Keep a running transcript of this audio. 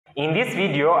In this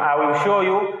video, I will show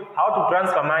you how to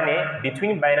transfer money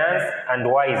between Binance and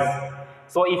Wise.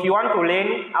 So if you want to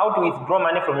learn how to withdraw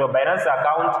money from your Binance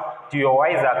account to your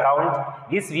Wise account,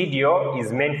 this video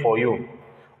is meant for you.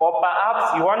 Or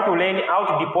perhaps you want to learn how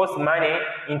to deposit money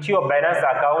into your Binance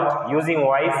account using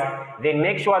Wise, then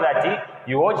make sure that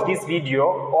you watch this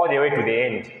video all the way to the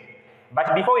end.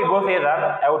 But before we go further,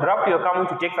 I would love to welcome you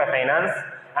to Take 5 Finance,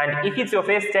 and if it's your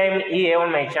first time here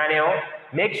on my channel,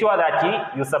 make sure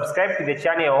that you subscribe to the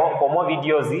channel for more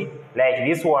videos like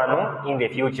this one in the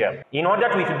future. In order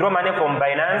to withdraw money from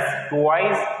Binance to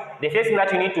Wise, the first thing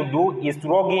that you need to do is to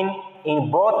log in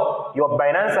both your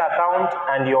Binance account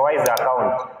and your Wise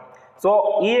account.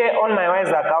 So here on my Wise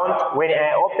account, when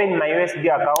I open my USD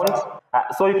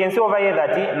account, so you can see over here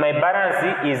that my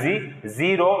balance is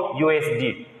 0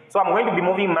 USD. So I'm going to be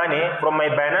moving money from my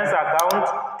Binance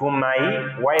account to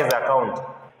my Wise account.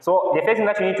 So the first thing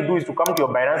that you need to do is to come to your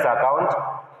Binance account.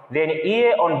 Then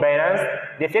here on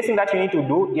Binance, the first thing that you need to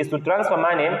do is to transfer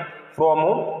money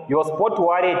from your spot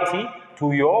wallet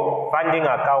to your funding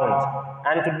account.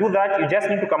 And to do that, you just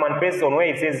need to come and press on where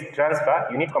it says transfer.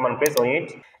 You need to come and press on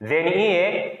it. Then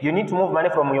here, you need to move money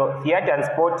from your fiat and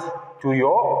spot to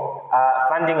your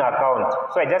funding account.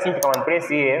 So I just need to come and press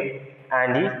here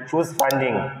and choose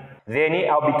funding. Then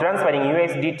I'll be transferring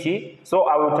USDT. So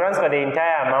I will transfer the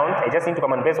entire amount. I just need to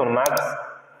come and press on max.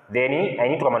 Then I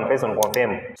need to come and press on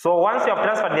confirm. So once you have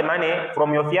transferred the money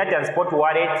from your fiat and spot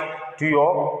wallet to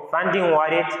your funding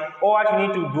wallet, all what you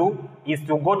need to do is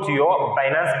to go to your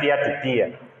Binance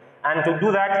peer-to-peer. And to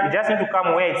do that, you just need to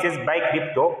come where it says buy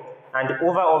crypto and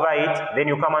hover over it. Then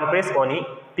you come and press on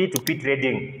P2P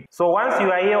trading. So once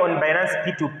you are here on Binance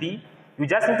P2P, you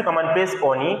just need to come and press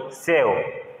on sell.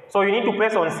 So you need to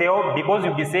press on sell because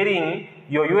you'll be selling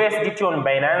your USDT on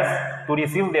Binance to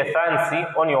receive the funds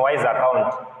on your Wise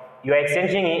account. You are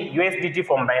exchanging USDT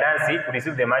from Binance to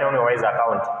receive the money on your Wise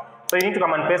account. So you need to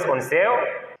come and press on sell.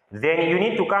 Then you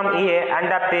need to come here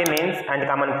under payments and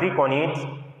come and click on it.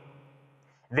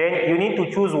 Then you need to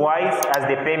choose Wise as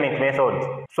the payment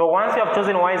method. So once you have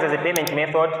chosen Wise as a payment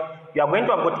method, you are going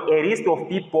to have got a list of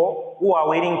people who are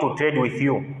willing to trade with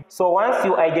you. So once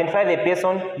you identify the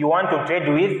person you want to trade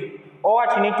with, all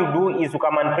what you need to do is to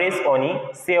come and press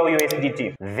on sell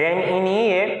USDT. Then in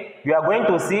here, you are going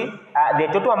to see the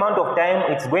total amount of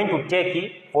time it's going to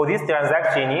take for this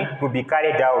transaction to be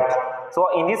carried out. So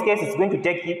in this case, it's going to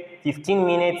take 15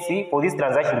 minutes for this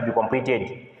transaction to be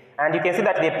completed. And you can see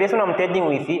that the person I'm trading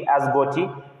with has got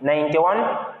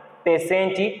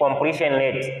 91% completion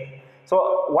rate.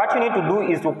 So what you need to do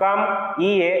is to come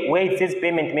here where it says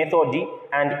payment method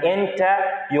and enter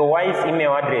your Wise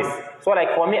email address. So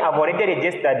like for me, I've already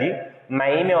registered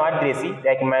my email address,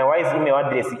 like my Wise email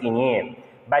address in here.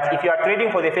 But if you are trading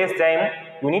for the first time,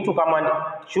 you need to come and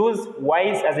choose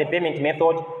Wise as a payment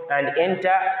method and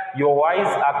enter your Wise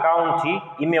account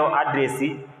email address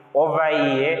over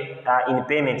here in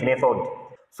payment method.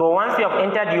 So once you have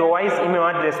entered your Wise email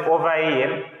address over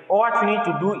here, all what you need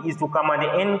to do is to come and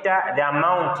enter the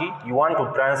amount you want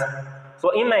to transfer.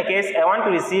 So in my case, I want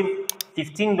to receive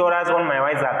 $15 on my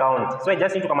Wise account. So I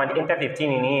just need to come and enter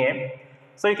 15 in here.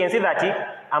 So you can see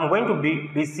that I'm going to be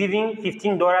receiving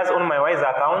 $15 on my Wise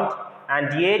account,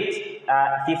 and yet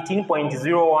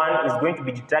 15.01 is going to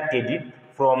be deducted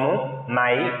from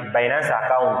my Binance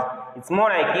account. It's more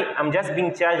like I'm just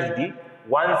being charged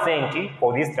 1 cent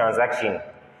for this transaction.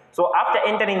 So after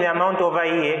entering the amount over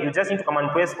here, you just need to come and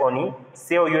press on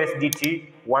sell USDT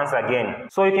once again.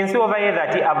 So you can see over here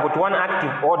that I've got one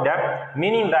active order,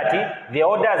 meaning that the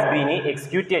order has been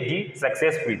executed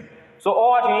successfully. So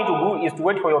all what you need to do is to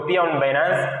wait for your peer on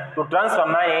Binance to transfer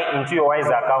money into your Wise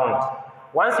account.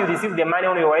 Once you receive the money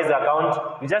on your Wise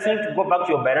account, you just need to go back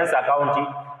to your Binance account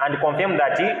and confirm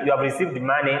that you have received the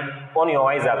money on your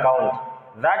Wise account.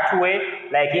 That way,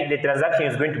 like the transaction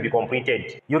is going to be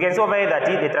completed. You can see over here that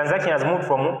the transaction has moved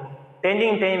from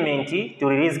pending payment to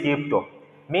release crypto,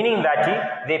 meaning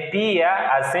that the peer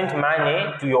has sent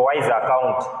money to your Wise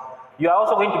account. You are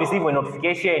also going to receive a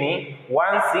notification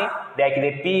once like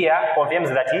the peer confirms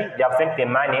that they have sent the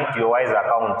money to your Wise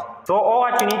account. So all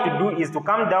what you need to do is to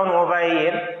come down over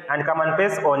here and come and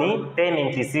press on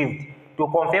payment received to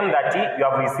confirm that you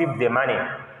have received the money.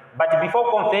 But before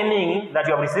confirming that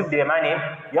you have received the money,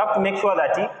 you have to make sure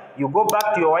that you go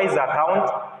back to your Wise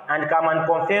account and come and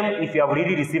confirm if you have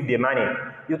really received the money.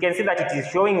 You can see that it is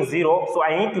showing 0, so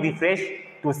I need to refresh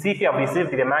to see if you have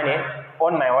received the money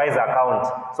on my Wise account.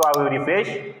 So I will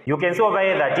refresh. You can see over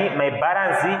here that my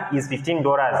balance is $15.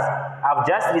 I've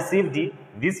just received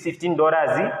this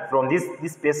 $15 from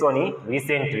this person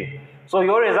recently. So you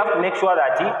always have to make sure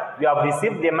that you have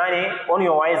received the money on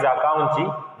your Wise account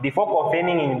before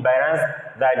confirming in Binance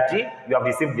that you have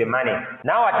received the money.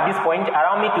 Now at this point,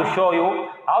 allow me to show you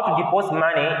how to deposit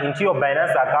money into your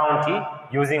Binance account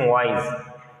using Wise.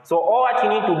 So all what you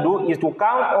need to do is to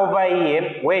come over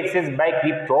here where it says buy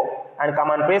crypto and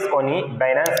come and press on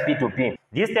Binance P2P.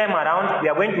 This time around, we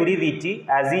are going to leave it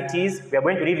as it is. We are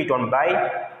going to leave it on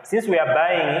buy, since we are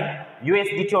buying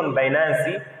USDT on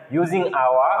Binance using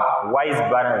our Wise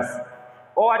balance.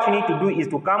 All what you need to do is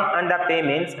to come under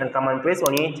payments and come and press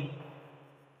on it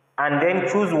and then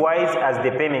choose Wise as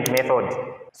the payment method.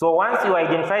 So once you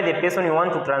identify the person you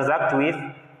want to transact with,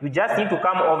 you just need to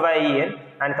come over here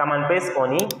and come and press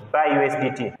on buy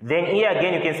USDT. Then here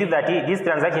again you can see that this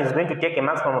transaction is going to take a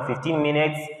maximum of 15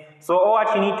 minutes. So all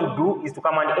what you need to do is to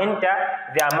come and enter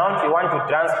the amount you want to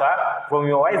transfer from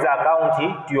your Wise account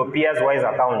to your peer's Wise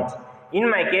account. In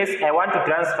my case, I want to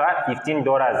transfer $15.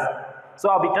 So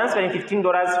I'll be transferring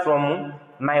 $15 from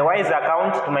my Wise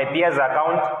account to my peer's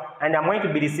account, and I'm going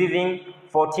to be receiving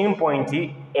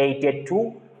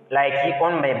 14.82 like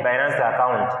on my Binance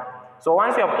account. So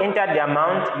once you have entered the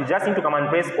amount, you just need to come and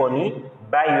press on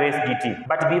buy USDT.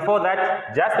 But before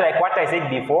that, just like what I said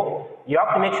before, you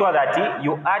have to make sure that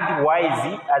you add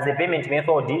Wise as a payment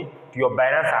method to your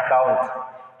Binance account.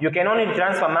 You can only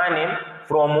transfer money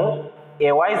from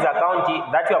a Wise account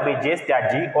that you have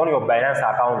registered on your Binance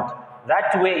account.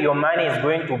 That way your money is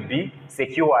going to be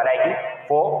secure. Like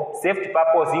for safety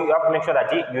purpose, you have to make sure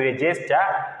that you register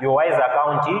your Wise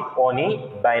account on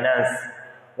Binance.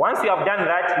 Once you have done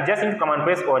that, you just need to come and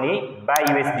press on buy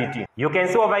USDT. You can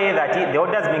see over here that the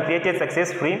order has been created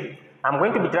successfully. I'm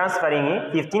going to be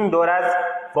transferring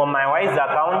 $15 from my Wise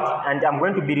account, and I'm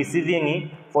going to be receiving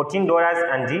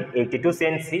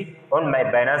 $14.82 on my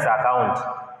Binance account.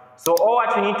 So all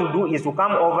what you need to do is to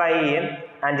come over here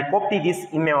and copy this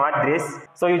email address.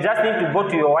 So you just need to go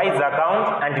to your Wise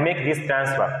account and make this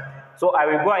transfer. So I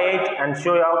will go ahead and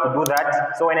show you how to do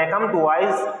that. So when I come to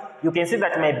Wise, you can see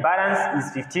that my balance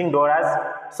is $15.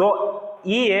 So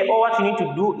here, all what you need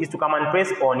to do is to come and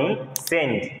press on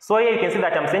send. So here you can see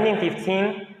that I'm sending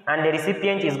 15 and the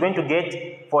recipient is going to get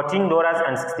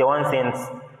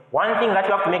 $14.61. One thing that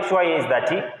you have to make sure is that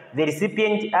the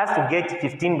recipient has to get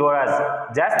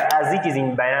 $15 just as it is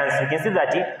in Binance. You can see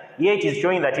that here it is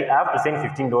showing that I have to send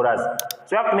 $15.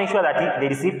 So you have to make sure that the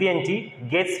recipient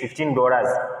gets $15.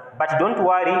 But don't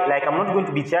worry, like I'm not going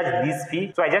to be charged this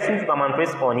fee. So I just need to come and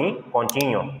press on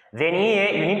continue. Then here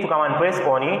you need to come and press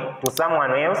on to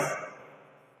someone else.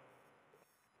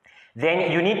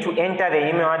 Then you need to enter the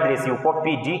email address you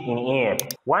copied in here.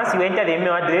 Once you enter the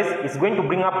email address, it's going to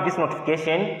bring up this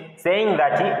notification saying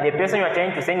that the person you are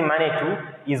trying to send money to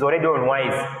is already on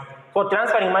Wise. So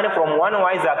transferring money from one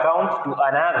Wise account to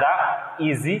another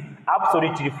is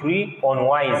absolutely free on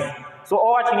Wise. So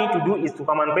all what you need to do is to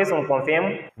come and press on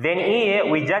confirm. Then here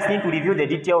we just need to review the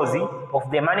details of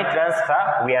the money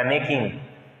transfer we are making.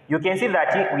 You can see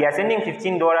that we are sending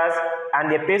 $15 and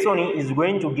the person is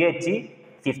going to get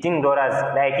 $15.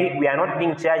 Like we are not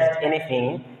being charged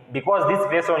anything because this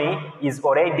person is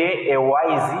already a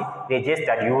Wise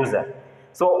registered user.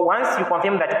 So once you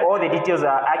confirm that all the details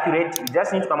are accurate, you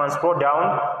just need to come and scroll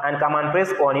down and come and press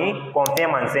on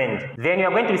confirm and send. Then you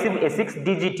are going to receive a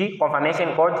 6-digit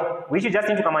confirmation code, which you just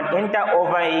need to come and enter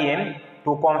over here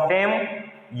to confirm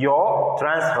your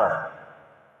transfer.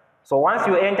 So once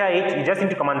you enter it, you just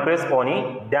need to come and press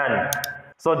on done.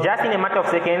 So just in a matter of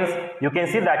seconds, you can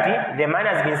see that the money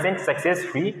has been sent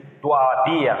successfully to our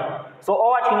peer. So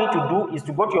all what you need to do is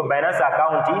to go to your Binance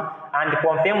account and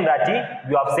confirm that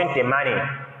you have sent the money.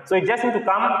 So you just need to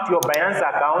come to your Binance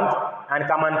account and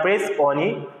come and press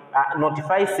on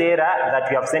notify seller that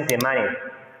you have sent the money.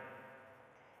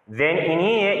 Then in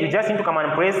here, you just need to come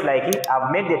and press like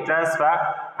I've made the transfer,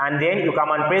 and then you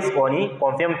come and press on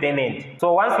confirm payment.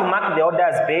 So once you mark the order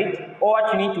as paid, all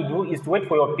what you need to do is to wait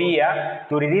for your peer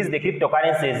to release the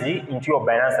cryptocurrencies into your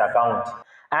Binance account.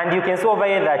 And you can see over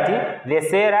here that the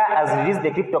seller has released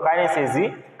the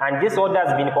cryptocurrencies and this order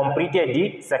has been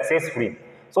completed successfully.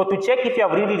 So to check if you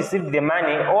have really received the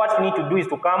money, all what you need to do is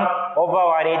to come over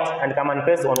wallet and come and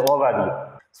press on overview.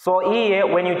 So here,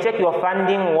 when you check your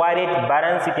funding wallet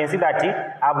balance, you can see that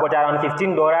I've got around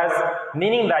 $15,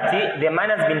 meaning that the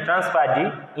money has been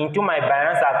transferred into my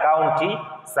Binance account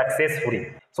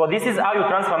successfully. So this is how you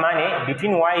transfer money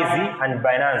between Wise and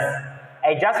Binance.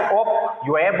 I just hope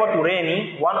you are able to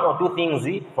learn one or two things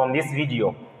from this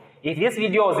video. If this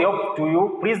video was helpful to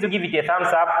you, please do give it a thumbs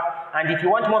up. And if you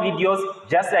want more videos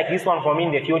just like this one from me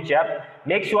in the future,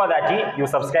 make sure that you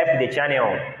subscribe to the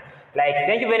channel.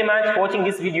 Thank you very much for watching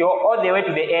this video all the way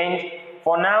to the end.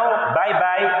 For now, bye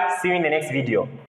bye, see you in the next video.